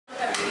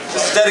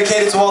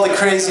Dedicated to all the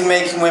crazy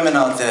making women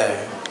out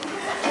there.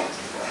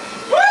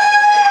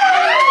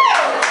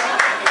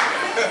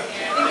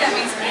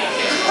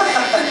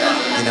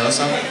 You know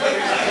something?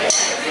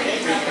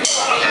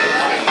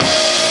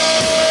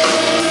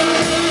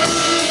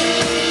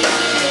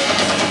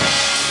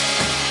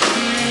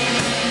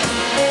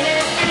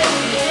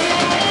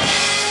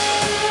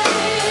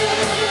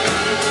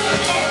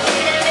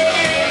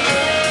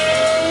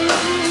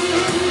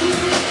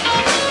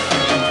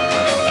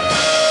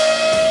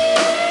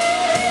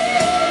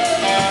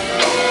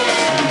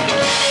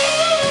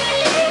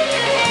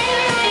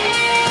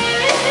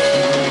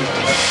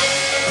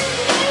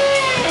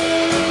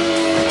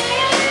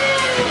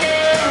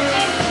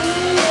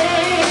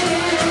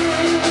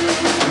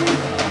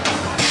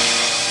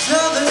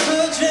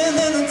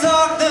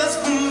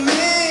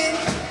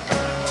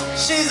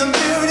 She's a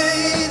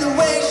beauty, the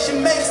way she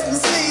makes me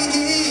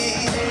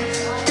see.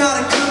 Got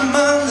a good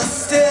mind to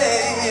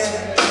stay,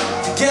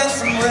 to get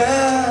some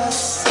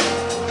rest.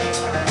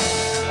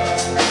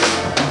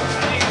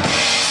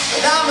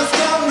 But I'm a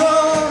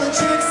scoundrel, the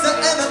tricks of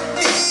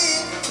empathy.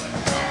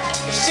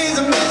 She's a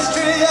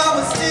mystery, I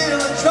was still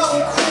a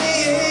trouble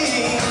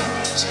queen.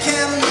 She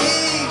can't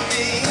leave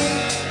me,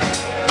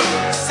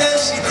 says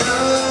she does.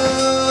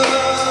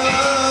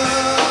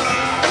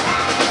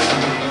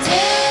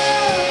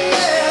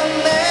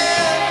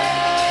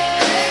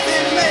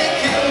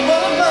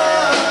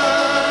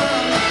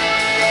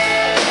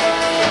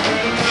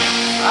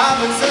 I've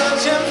been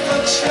searching for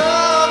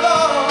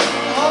trouble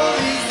all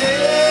these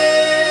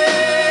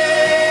days.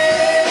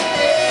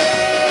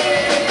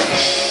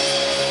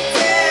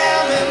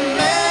 Damn it,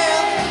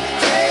 man,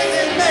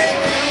 crazy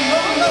making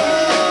woman.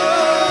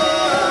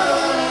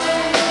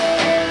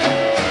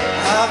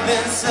 I've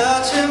been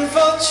searching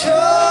for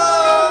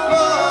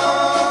trouble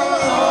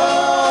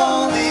all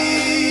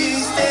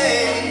these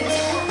days,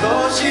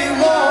 though she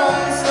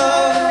won't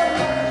stop.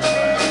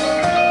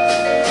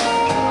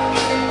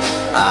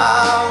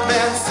 I've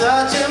been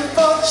searching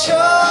for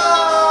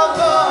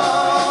trouble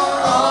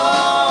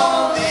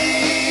all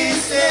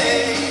these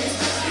days,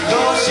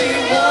 though she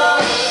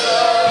won't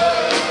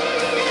stop.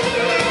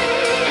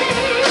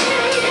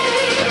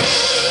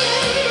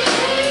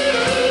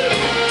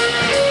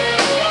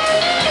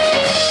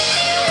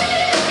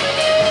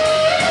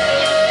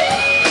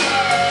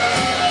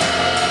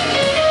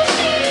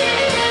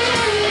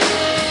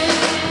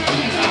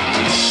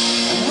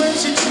 And when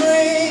she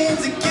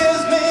dreams, it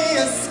gives me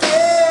a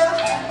scare.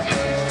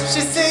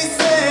 She sees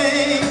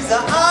things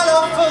that are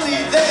not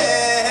fully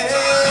there.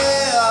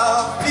 I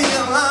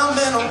feel I'm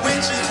in a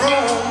witch's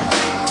room,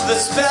 the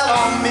spell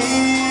on me